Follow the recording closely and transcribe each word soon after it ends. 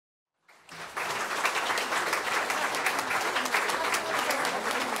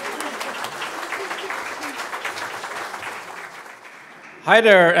Hi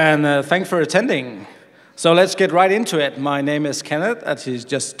there, and thanks for attending. So let's get right into it. My name is Kenneth, as he's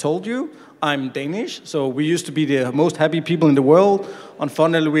just told you. I'm Danish, so we used to be the most happy people in the world.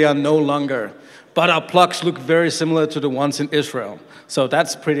 Unfortunately, we are no longer. But our plugs look very similar to the ones in Israel. So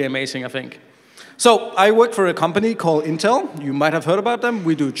that's pretty amazing, I think. So I work for a company called Intel. You might have heard about them.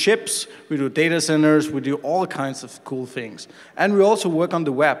 We do chips, we do data centers, we do all kinds of cool things. And we also work on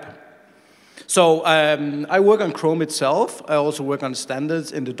the web. So I work on Chrome itself. I also work on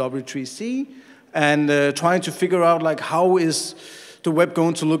standards in the W3C and trying to figure out like how is the web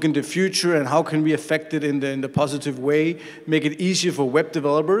going to look in the future and how can we affect it in the positive way, make it easier for web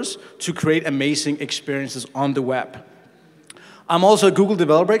developers to create amazing experiences on the web. I'm also a Google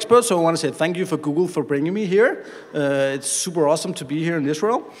developer expert, so I want to say thank you for Google for bringing me here. It's super awesome to be here in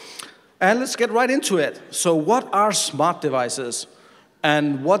Israel. And let's get right into it. So what are smart devices?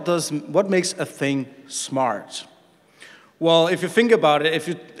 And what makes a thing smart? Well, if you think about it,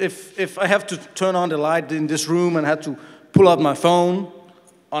 if I have to turn on the light in this room and have to pull out my phone,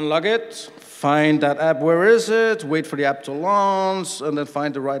 unlock it, find that app, where is it, wait for the app to launch, and then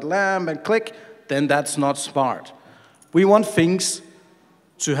find the right lamp and click, then that's not smart. We want things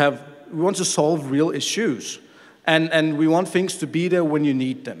to have, we want to solve real issues. And we want things to be there when you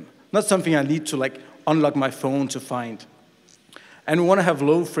need them. Not something I need to like unlock my phone to find. And we want to have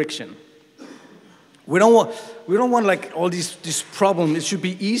low friction. We don't want like all these problems. It should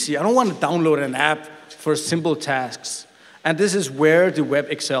be easy. I don't want to download an app for simple tasks. And this is where the web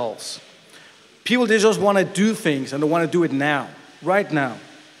excels. People, they just want to do things, and they want to do it now, right now.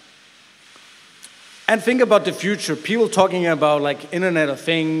 And think about the future. People talking about like Internet of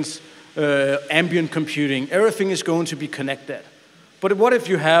Things, ambient computing. Everything is going to be connected. But what if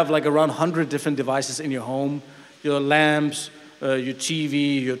you have like around 100 different devices in your home, your lamps, your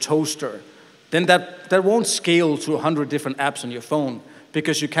TV, your toaster, then that won't scale to 100 different apps on your phone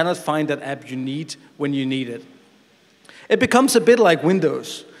because you cannot find that app you need when you need it. It becomes a bit like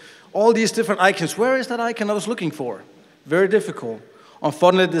Windows. All these different icons, where is that icon I was looking for? Very difficult.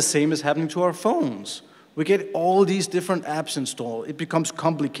 Unfortunately, the same is happening to our phones. We get all these different apps installed. It becomes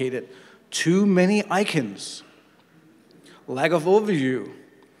complicated. Too many icons. Lack of overview.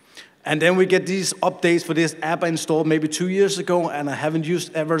 And then we get these updates for this app I installed maybe 2 years ago and I haven't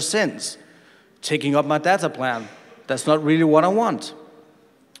used ever since. Taking up my data plan. That's not really what I want.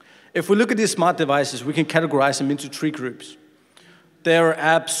 If we look at these smart devices, we can categorize them into 3 groups. There are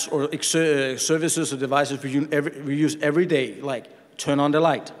apps or services or devices we use every day, like turn on the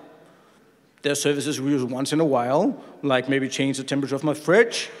light. There are services we use once in a while, like maybe change the temperature of my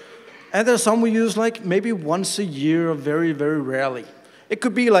fridge. And there are some we use like maybe once a year or very, very rarely. It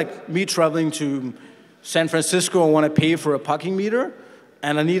could be like me traveling to San Francisco. I want to pay for a parking meter,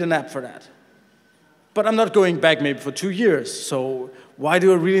 and I need an app for that. But I'm not going back maybe for 2 years, so why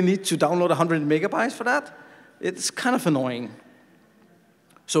do I really need to download 100 megabytes for that? It's kind of annoying.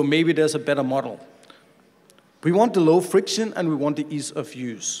 So maybe there's a better model. We want the low friction, and we want the ease of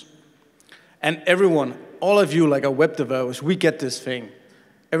use. And everyone, all of you like our web developers, we get this thing.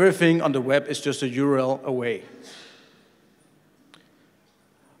 Everything on the web is just a URL away.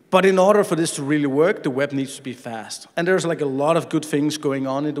 But in order for this to really work, the web needs to be fast. And there's like a lot of good things going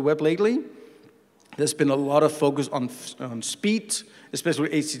on in the web lately. There's been a lot of focus on speed, especially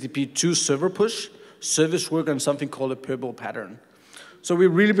HTTP2 server push, service work on something called a purple pattern. So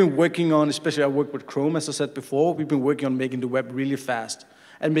we've really been working on, especially I work with Chrome, as I said before, we've been working on making the web really fast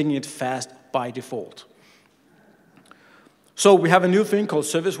and making it fast by default. So we have a new thing called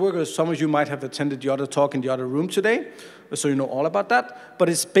service workers. Some of you might have attended the other talk in the other room today, so you know all about that. But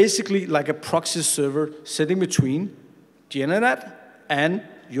it's basically like a proxy server sitting between the internet and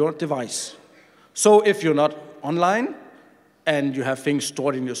your device. So if you're not online and you have things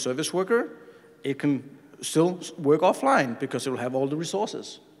stored in your service worker, it can still work offline because it will have all the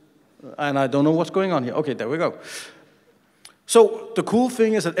resources. And I don't know what's going on here. Okay, there we go. So the cool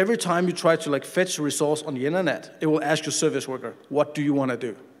thing is that every time you try to like fetch a resource on the internet, it will ask your service worker, what do you want to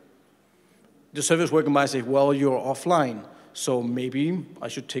do? The service worker might say, well, you're offline, so maybe I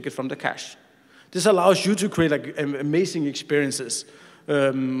should take it from the cache. This allows you to create like amazing experiences.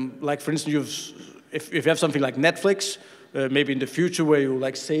 Like for instance, if you have something like Netflix, maybe in the future where you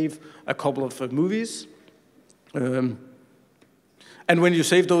like save a couple of movies. And when you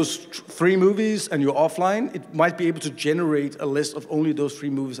save those 3 movies and you're offline, it might be able to generate a list of only those 3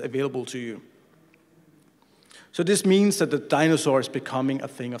 movies available to you. So this means that the dinosaur is becoming a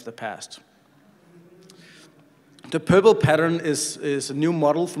thing of the past. The purple pattern is a new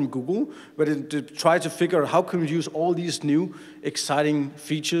model from Google, where they try to figure out how can we use all these new exciting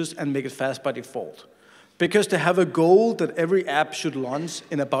features and make it fast by default. because they have a goal that every app should launch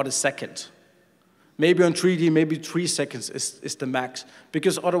in about a second. Maybe on 3D, maybe 3 seconds is the max,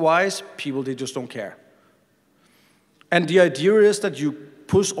 because otherwise, people, they just don't care. And the idea is that you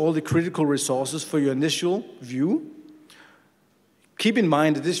push all the critical resources for your initial view. Keep in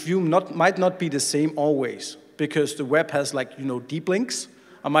mind that this view might not be the same always, because the web has deep links.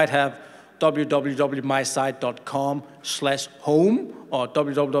 I might have www.mysite.com/home or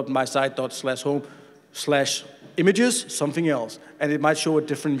www.mysite.home/images, something else, and it might show a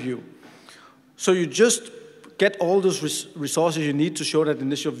different view. So you just get all those resources you need to show that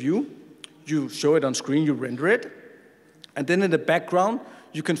initial view. You show it on screen, you render it, and then in the background,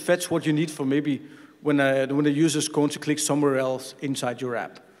 you can fetch what you need for maybe when the user is going to click somewhere else inside your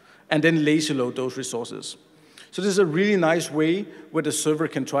app, and then lazy load those resources. So this is a really nice way where the server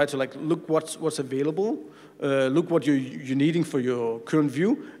can try to look what's available, look what you're needing for your current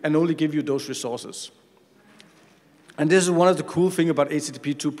view, and only give you those resources. And this is one of the cool things about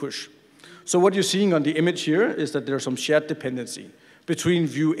HTTP 2 push. So what you're seeing on the image here is that there's some shared dependency between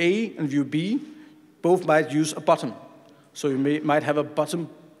view A and view B. Both might use a bottom. So you might have a bottom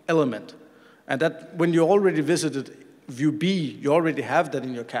element. And that when you already visited view B, you already have that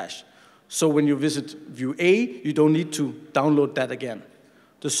in your cache. So when you visit view A, you don't need to download that again.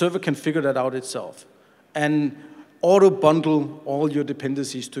 The server can figure that out itself and auto-bundle all your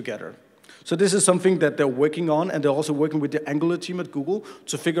dependencies together. So this is something that they're working on, and they're also working with the Angular team at Google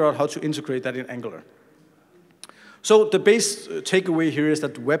to figure out how to integrate that in Angular. So the base takeaway here is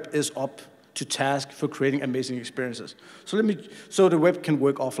that the web is up to task for creating amazing experiences. So the web can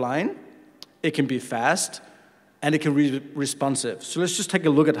work offline, it can be fast, and it can be responsive. So let's just take a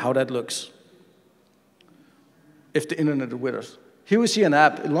look at how that looks. If the internet is with us. Here we see an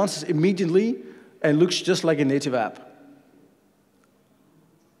app. It launches immediately and looks just like a native app.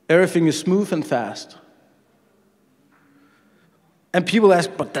 Everything is smooth and fast. And people ask,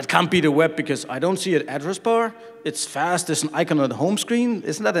 but that can't be the web because I don't see an address bar. It's fast. There's an icon on the home screen.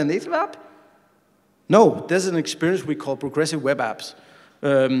 Isn't that a native app? No, there's an experience we call progressive web apps.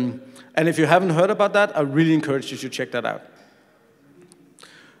 And if you haven't heard about that, I really encourage you to check that out.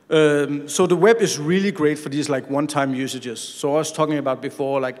 So the web is really great for these one-time usages. So I was talking about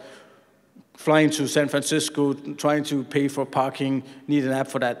before, flying to San Francisco, trying to pay for parking, need an app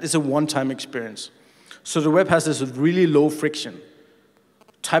for that. It's a one-time experience. So the web has this really low friction.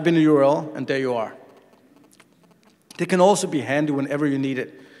 Type in the URL, and there you are. They can also be handy whenever you need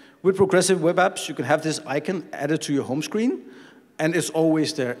it. With progressive web apps, you can have this icon added to your home screen, and it's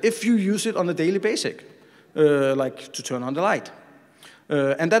always there, if you use it on a daily basis, like to turn on the light.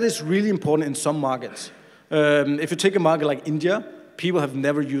 And that is really important in some markets. If you take a market like India, people have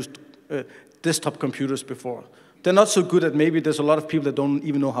never used desktop computers before. They're not so good at maybe there's a lot of people that don't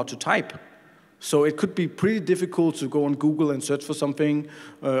even know how to type. So it could be pretty difficult to go on Google and search for something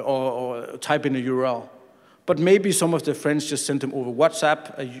or type in a URL. But maybe some of their friends just sent them over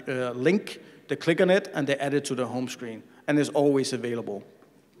WhatsApp a link, they click on it, and they add it to their home screen. And it's always available.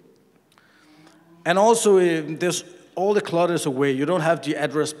 And also, there's all the clutters away. You don't have the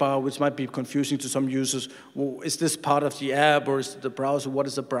address bar, which might be confusing to some users. Well, is this part of the app, or is it the browser? What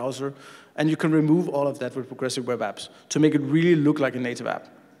is the browser? And you can remove all of that with progressive web apps to make it really look like a native app.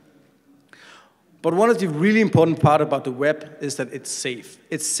 But one of the really important part about the web is that it's safe.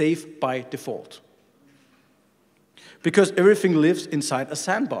 It's safe by default. Because everything lives inside a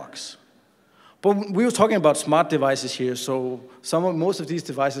sandbox. But we were talking about smart devices here, so most of these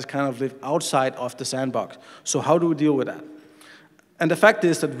devices kind of live outside of the sandbox. So how do we deal with that? And the fact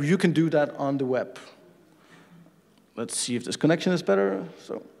is that you can do that on the web. Let's see if this connection is better.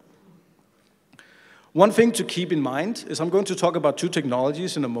 So, one thing to keep in mind is I'm going to talk about two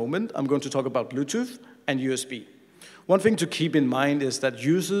technologies in a moment. I'm going to talk about Bluetooth and USB. One thing to keep in mind is that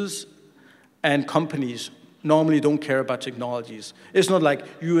users and companies normally don't care about technologies. It's not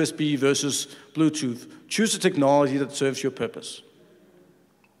like USB versus Bluetooth. Choose a technology that serves your purpose.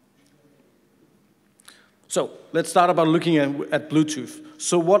 So let's start about looking at Bluetooth.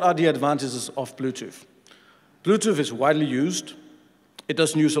 So what are the advantages of Bluetooth? Bluetooth is widely used. It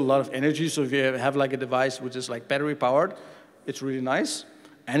doesn't use a lot of energy, so if you have a device which is battery powered, it's really nice.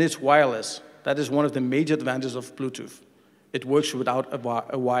 And it's wireless. That is one of the major advantages of Bluetooth. It works without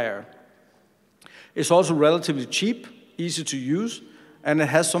a wire. It's also relatively cheap, easy to use, and it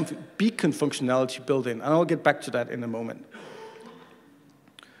has some beacon functionality built in. And I'll get back to that in a moment.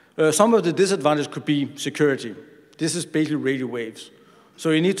 Some of the disadvantages could be security. This is basically radio waves. So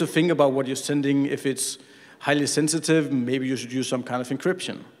you need to think about what you're sending. If it's highly sensitive, maybe you should use some kind of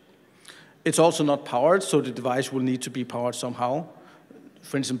encryption. It's also not powered, so the device will need to be powered somehow.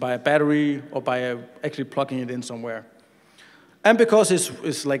 for instance, by a battery or by actually plugging it in somewhere. And because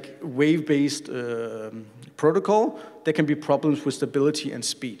it's like wave-based protocol, there can be problems with stability and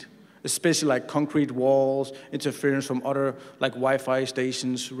speed, especially like concrete walls, interference from other like Wi-Fi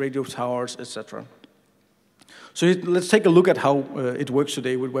stations, radio towers, etc. So let's take a look at how it works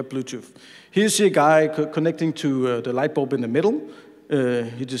today with Web Bluetooth. Here you see a guy connecting to the light bulb in the middle.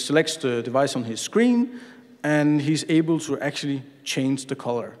 He just selects the device on his screen, and he's able to actually change the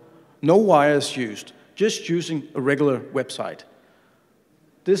color. No wires used, just using a regular website.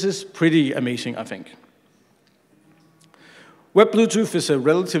 This is pretty amazing, I think. Web Bluetooth is a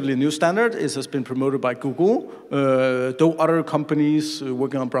relatively new standard. It has been promoted by Google, though other companies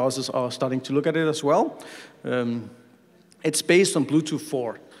working on browsers are starting to look at it as well. It's based on Bluetooth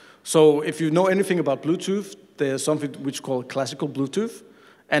 4. So if you know anything about Bluetooth, there's something which is called classical Bluetooth,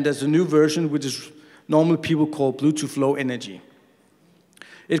 and there's a new version which is normally people call Bluetooth Low Energy.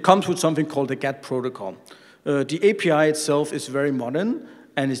 It comes with something called the GATT protocol. The API itself is very modern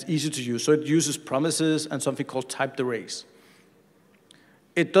and is easy to use, so it uses promises and something called typed arrays.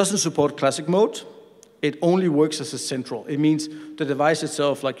 It doesn't support classic mode. It only works as a central. It means the device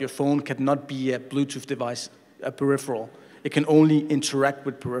itself, like your phone, cannot be a Bluetooth device, a peripheral. It can only interact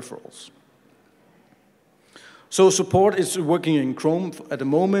with peripherals. So support is working in Chrome at the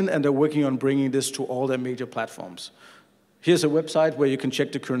moment, and they're working on bringing this to all their major platforms. Here's a website where you can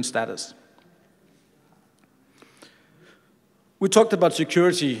check the current status. We talked about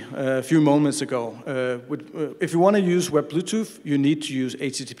security a few moments ago. If you want to use Web Bluetooth, you need to use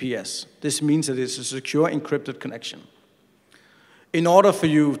HTTPS. This means that it's a secure encrypted connection. In order for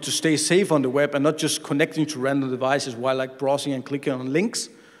you to stay safe on the web and not just connecting to random devices while like browsing and clicking on links,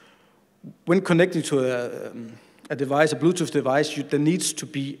 when connecting to a device, a Bluetooth device, there needs to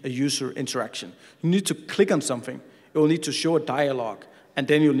be a user interaction. You need to click on something. It will need to show a dialogue, and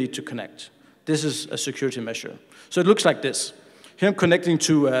then you'll need to connect. This is a security measure. So it looks like this. Here I'm connecting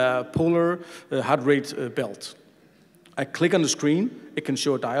to a polar heart rate belt. I click on the screen, it can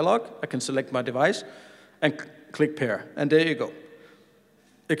show a dialogue, I can select my device, and click pair, and there you go.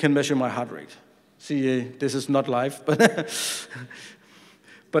 It can measure my heart rate. See, this is not live, but,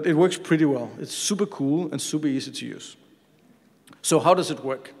 but it works pretty well. It's super cool and super easy to use. So how does it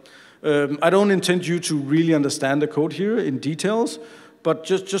work? I don't intend you to really understand the code here in details, but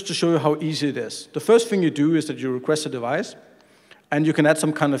just to show you how easy it is. The first thing you do is that you request a device, and you can add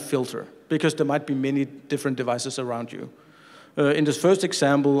some kind of filter, because there might be many different devices around you. In this first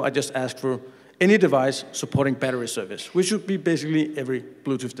example, I just asked for any device supporting battery service, which would be basically every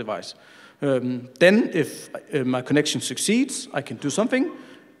Bluetooth device. Then, if my connection succeeds, I can do something.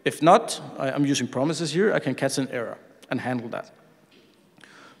 If not, I'm using promises here, I can catch an error and handle that.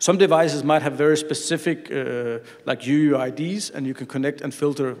 Some devices might have very specific like UUIDs, and you can connect and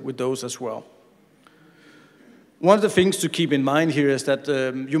filter with those as well. One of the things to keep in mind here is that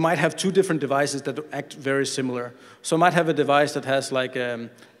you might have two different devices that act very similar. So I might have a device that has like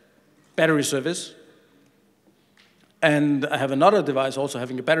battery service, and I have another device also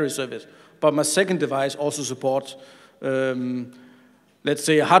having a battery service. But my second device also supports, let's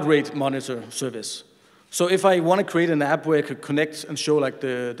say, a heart rate monitor service. So if I want to create an app where I could connect and show like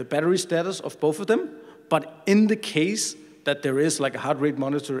the battery status of both of them, but in the case that there is like a heart rate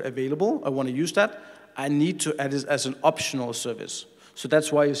monitor available, I want to use that, I need to add it as an optional service. So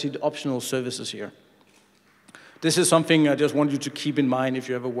that's why you see the optional services here. This is something I just want you to keep in mind if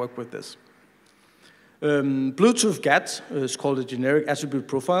you ever work with this. Bluetooth GATT is called a generic attribute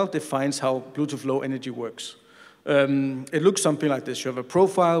profile, defines how Bluetooth Low Energy works. It looks something like this. You have a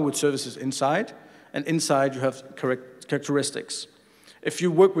profile with services inside, and inside you have characteristics. If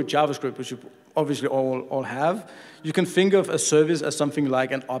you work with JavaScript, which you obviously all have, you can think of a service as something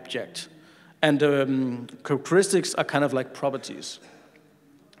like an object. And characteristics are kind of like properties.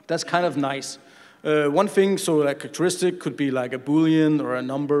 That's kind of nice. One thing, so like characteristic could be like a Boolean or a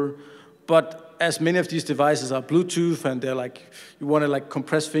number, but as many of these devices are Bluetooth and they're like, you want to like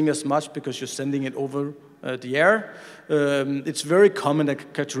compress things as much because you're sending it over the air, it's very common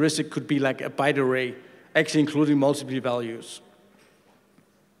that characteristic could be like a byte array, actually including multiple values.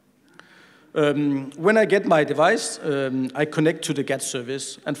 When I get my device, I connect to the GATT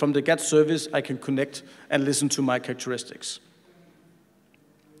service, and from the GATT service, I can connect and listen to my characteristics.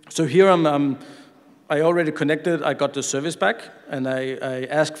 So here I already connected, I got the service back, and I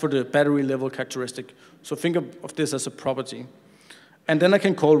ask for the battery level characteristic. So think of this as a property. And then I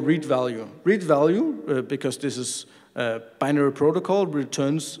can call read value. Read value, because this is a binary protocol,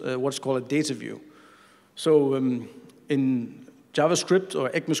 returns what's called a data view. So in JavaScript or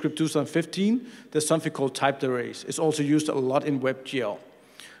ECMAScript 2015, there's something called typed arrays. It's also used a lot in WebGL.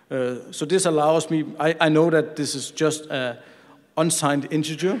 So this allows me, I know that this is just an unsigned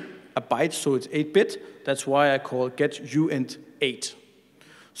integer, a byte, so it's 8-bit. That's why I call get uint 8.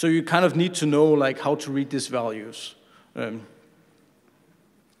 So you kind of need to know like how to read these values.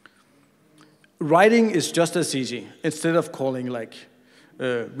 Writing is just as easy. Instead of calling like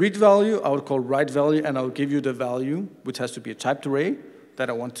read value, I would call write value, and I'll give you the value, which has to be a typed array that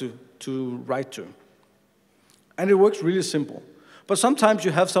I want to write to. And it works really simple. But sometimes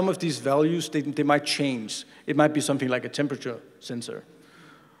you have some of these values, they might change. It might be something like a temperature sensor.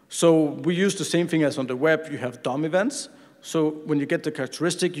 So we use the same thing as on the web. You have DOM events. So when you get the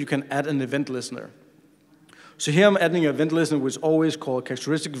characteristic, you can add an event listener. So here I'm adding an event listener, which is always called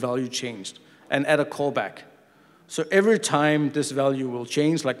characteristic value changed, and add a callback. So every time this value will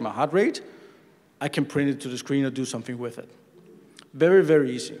change, like my heart rate, I can print it to the screen or do something with it. Very,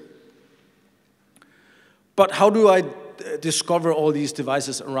 very easy. But how do I discover all these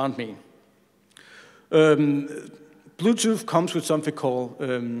devices around me? Bluetooth comes with something called,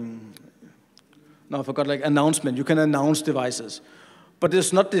 now I forgot, like announcement. You can announce devices. But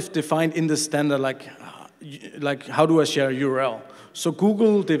it's not defined in the standard, like how do I share a URL? So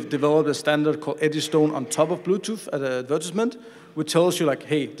Google, they've developed a standard called Eddystone on top of Bluetooth advertisement, which tells you like,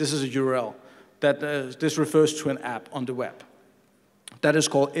 hey, this is a URL. That this refers to an app on the web. That is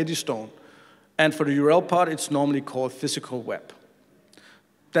called Eddystone. And for the URL part, it's normally called physical web.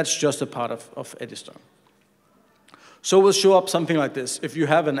 That's just a part of Eddystone. So we'll show up something like this. If you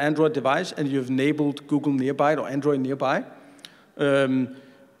have an Android device and you've enabled Google Nearby or Android Nearby,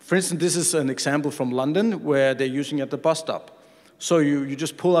 for instance, this is an example from London where they're using it at the bus stop. So you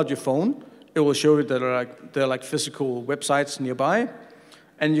just pull out your phone. It will show you that there are like physical websites nearby.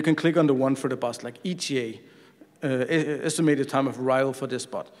 And you can click on the one for the bus, like ETA, estimated time of arrival for this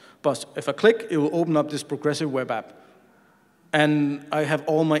bus. If I click, it will open up this progressive web app. And I have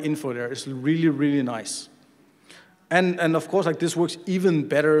all my info there. It's really, really nice. And of course, like this works even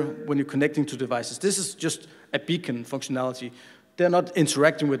better when you're connecting to devices. This is just a beacon functionality. They're not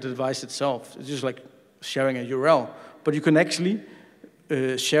interacting with the device itself. It's just like sharing a URL. But you can actually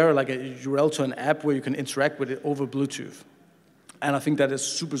share like a URL to an app where you can interact with it over Bluetooth. And I think that is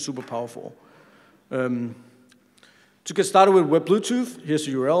super, super powerful. To get started with Web Bluetooth, here's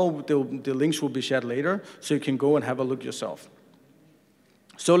the URL. The links will be shared later, so you can go and have a look yourself.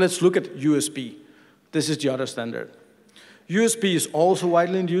 So let's look at USB. This is the other standard. USB is also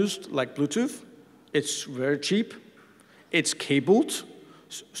widely used, like Bluetooth. It's very cheap. It's cabled,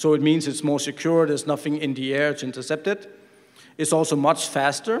 so it means it's more secure. There's nothing in the air to intercept it. It's also much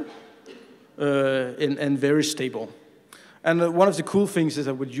faster and very stable. And one of the cool things is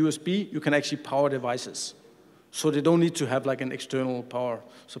that with USB, you can actually power devices. So they don't need to have like an external power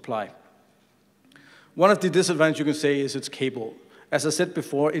supply. One of the disadvantages you can say is it's cable. As I said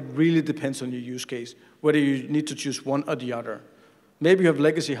before, it really depends on your use case, whether you need to choose one or the other. Maybe you have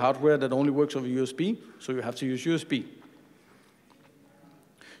legacy hardware that only works over USB, so you have to use USB.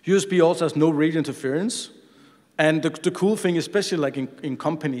 USB also has no radio interference. And the cool thing, especially like in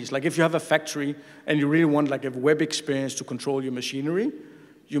companies, like if you have a factory and you really want like a web experience to control your machinery,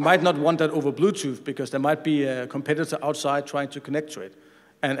 you might not want that over Bluetooth because there might be a competitor outside trying to connect to it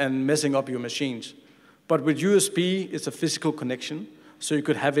and messing up your machines. But with USB, it's a physical connection, so you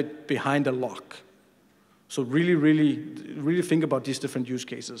could have it behind a lock. So really, really, really think about these different use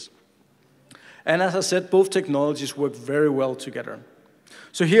cases. And as I said, both technologies work very well together.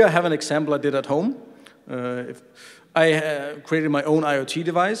 So here I have an example I did at home. I created my own IoT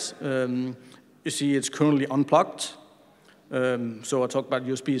device. You see it's currently unplugged. So I talked about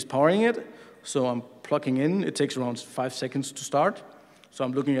USB is powering it. So I'm plugging in. It takes around 5 seconds to start. So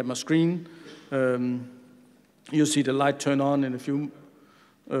I'm looking at my screen. You'll see the light turn on in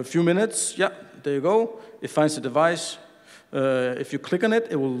a few minutes. Yeah, there you go. It finds the device. If you click on it,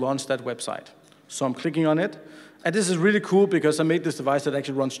 it will launch that website. So I'm clicking on it. And this is really cool because I made this device that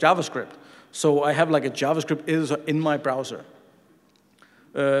actually runs JavaScript. So I have like a JavaScript editor in my browser.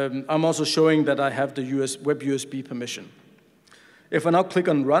 I'm also showing that I have the web USB permission. If I now click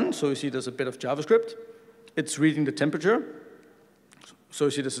on run, so you see there's a bit of JavaScript, it's reading the temperature. So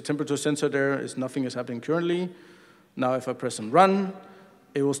you see there's a temperature sensor there, nothing is happening currently. Now if I press on run,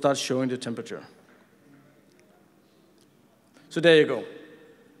 it will start showing the temperature. So there you go.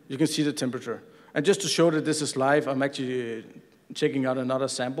 You can see the temperature. And just to show that this is live, I'm actually checking out another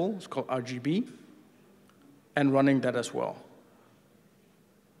sample. It's called RGB, and running that as well.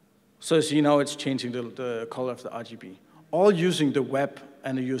 So you see now it's changing the color of the RGB, all using the web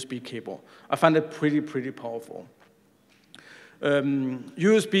and a USB cable. I find it pretty, pretty powerful.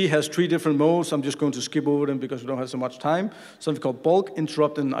 USB has 3 different modes. I'm just going to skip over them because we don't have so much time. Something called bulk,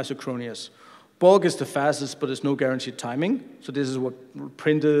 interrupt, and isochronous. Bulk is the fastest, but there's no guaranteed timing. So this is what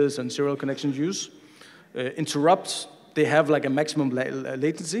printers and serial connections use. Interrupts, they have like a maximum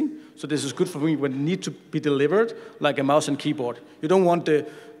latency. So this is good for when it needs to be delivered, like a mouse and keyboard. You don't want to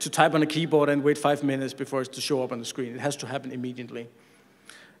type on a keyboard and wait 5 minutes before it's to show up on the screen. It has to happen immediately.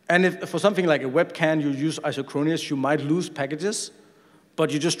 And if for something like a webcam, you use isochronous, you might lose packages,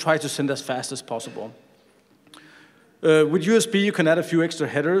 but you just try to send as fast as possible. With USB, you can add a few extra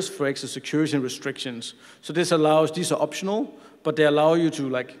headers for extra security and restrictions. So this allows, these are optional, but they allow you to,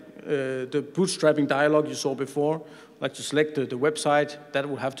 like the bootstrapping dialog you saw before, like to select the website, that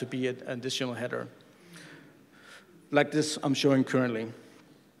will have to be an additional header. Like this I'm showing currently.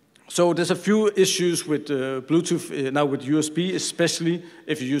 So there's a few issues with Bluetooth now with USB, especially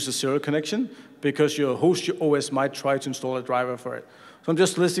if you use a serial connection, because your host OS might try to install a driver for it. So I'm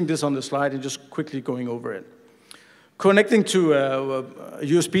just listing this on the slide and just quickly going over it. Connecting to a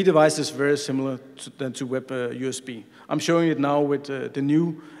USB device is very similar than to web USB. I'm showing it now with the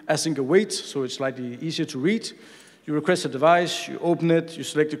new async await, so it's slightly easier to read. You request a device, you open it, you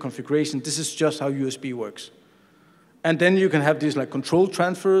select the configuration. This is just how USB works. And then you can have these like control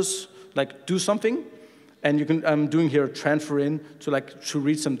transfers, like do something, and you can, I'm doing here a transfer in to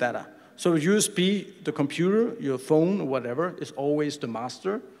read some data. So with USB, the computer, your phone, or whatever, is always the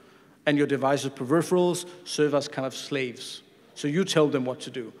master, and your device's peripherals serve as kind of slaves. So you tell them what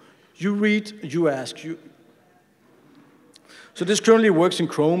to do. You read, you ask. So this currently works in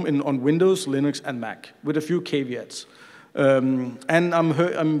Chrome on Windows, Linux, and Mac, with a few caveats.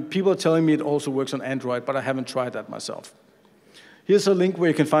 And people are telling me it also works on Android, but I haven't tried that myself. Here's a link where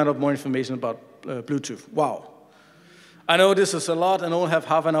you can find out more information about Bluetooth. Wow. I know this is a lot, and I only have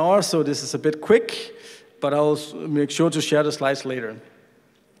half an hour, so this is a bit quick, but I'll make sure to share the slides later.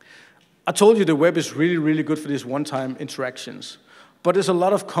 I told you the web is really, really good for these one-time interactions. But there's a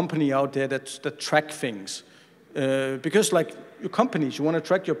lot of company out there that track things. Because like your companies, you want to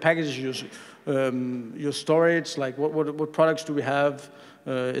track your packages, your storage, like what products do we have,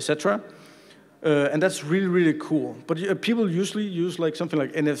 etc. And that's really, really cool. But people usually use like something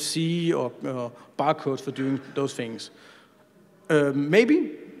like NFC or barcodes for doing those things.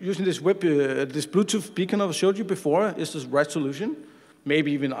 Maybe using this this Bluetooth beacon I showed you before is the right solution.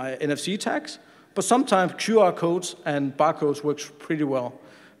 Maybe even NFC tags. But sometimes QR codes and barcodes works pretty well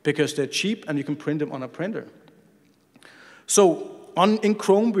because they're cheap and you can print them on a printer. So in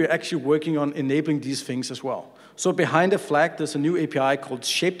Chrome, we're actually working on enabling these things as well. So behind the flag, there's a new API called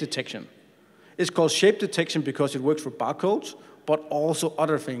shape detection. It's called shape detection because it works for barcodes, but also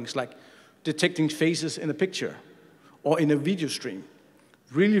other things like detecting faces in a picture or in a video stream.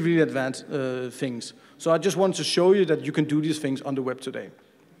 Really, really advanced things. So I just wanted to show you that you can do these things on the web today.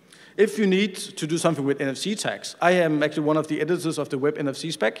 If you need to do something with NFC tags, I am actually one of the editors of the web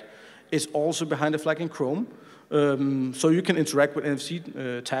NFC spec. It's also behind the flag in Chrome. So you can interact with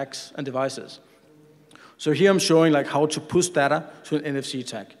NFC tags and devices. So here I'm showing like how to push data to an NFC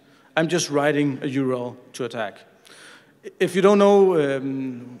tag. I'm just writing a URL to a tag. If you don't know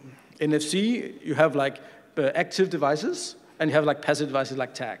NFC, you have like active devices, and you have like passive devices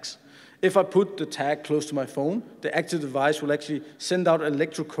like tags. If I put the tag close to my phone, the active device will actually send out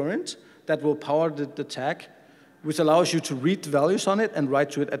electric current that will power the tag, which allows you to read the values on it and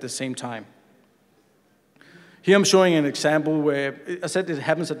write to it at the same time. Here I'm showing an example where, I said it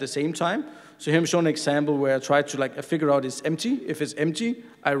happens at the same time. So here I'm showing an example where I try to figure out it's empty. If it's empty,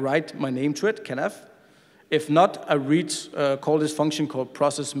 I write my name to it, Kenneth. If not, I call this function called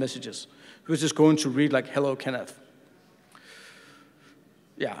process messages, which is going to read like, hello, Kenneth.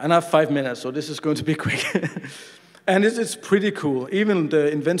 Yeah, and I have 5 minutes, so this is going to be quick. And it's pretty cool. Even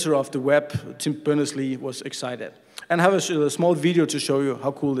the inventor of the web, Tim Berners-Lee, was excited. And I have a small video to show you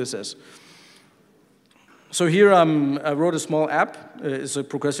how cool this is. So here I wrote a small app. It's a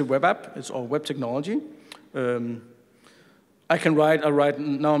progressive web app. It's all web technology. I can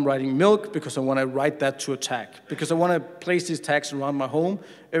now I'm writing milk because I want to write that to a tag. Because I want to place these tags around my home.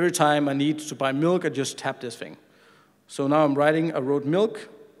 Every time I need to buy milk, I just tap this thing. So now I wrote milk,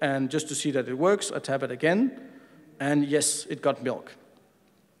 and just to see that it works, I tap it again, and yes, it got milk.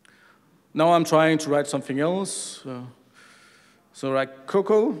 Now I'm trying to write something else. So like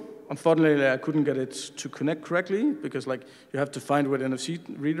cocoa. Unfortunately, I couldn't get it to connect correctly because you have to find where the NFC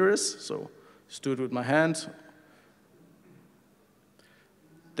reader is. So just do it with my hand.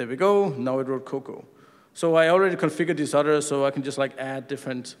 There we go. Now it wrote cocoa. So I already configured these others, so I can just add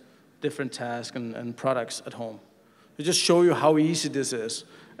different tasks and products at home. To just show you how easy this is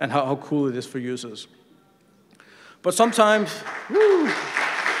and how cool it is for users. But sometimes, woo,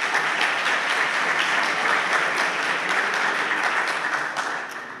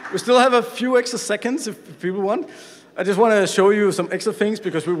 we still have a few extra seconds if people want. I just want to show you some extra things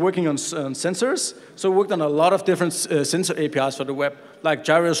because we're working on sensors. So we worked on a lot of different sensor APIs for the web, like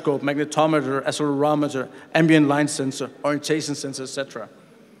gyroscope, magnetometer, accelerometer, ambient line sensor, orientation sensor, etc.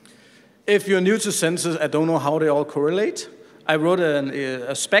 If you're new to sensors, I don't know how they all correlate. I wrote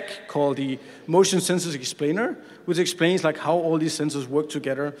a spec called the Motion Sensors Explainer, which explains like how all these sensors work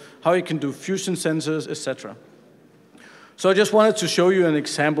together, how you can do fusion sensors, etc. So I just wanted to show you an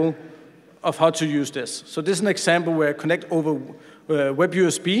example of how to use this. So this is an example where I connect over web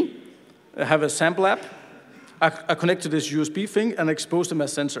USB, I have a sample app, I connect to this USB thing and expose them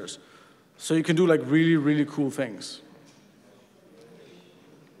as sensors. So you can do like really, really cool things.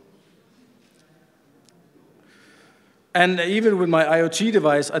 And even with my IoT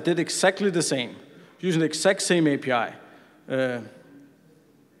device, I did exactly the same, using the exact same API.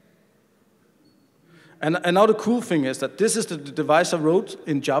 And now the cool thing is that this is the device I wrote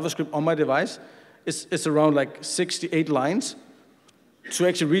in JavaScript on my device. It's around like 68 lines to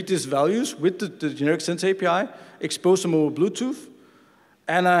actually read these values with the generic sensor API, expose them over Bluetooth,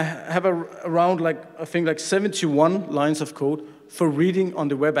 and I have around like, I think like 71 lines of code for reading on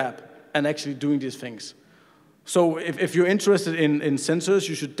the web app and actually doing these things. So if you're interested in sensors,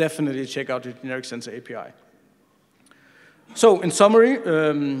 you should definitely check out the generic sensor API. So in summary,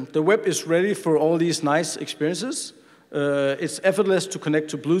 the web is ready for all these nice experiences. It's effortless to connect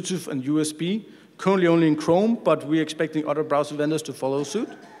to Bluetooth and USB, currently only in Chrome, but we're expecting other browser vendors to follow suit.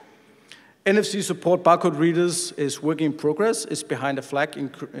 NFC support barcode readers is work in progress. It's behind a flag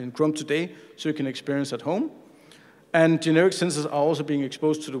in Chrome today, so you can experience at home. And generic sensors are also being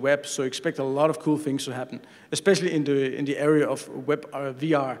exposed to the web, so expect a lot of cool things to happen, especially in the area of web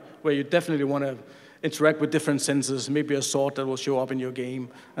VR, where you definitely want to interact with different sensors, maybe a sword that will show up in your game,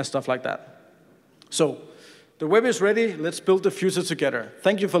 and stuff like that. So, the web is ready. Let's build the future together.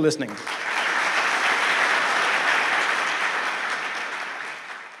 Thank you for listening.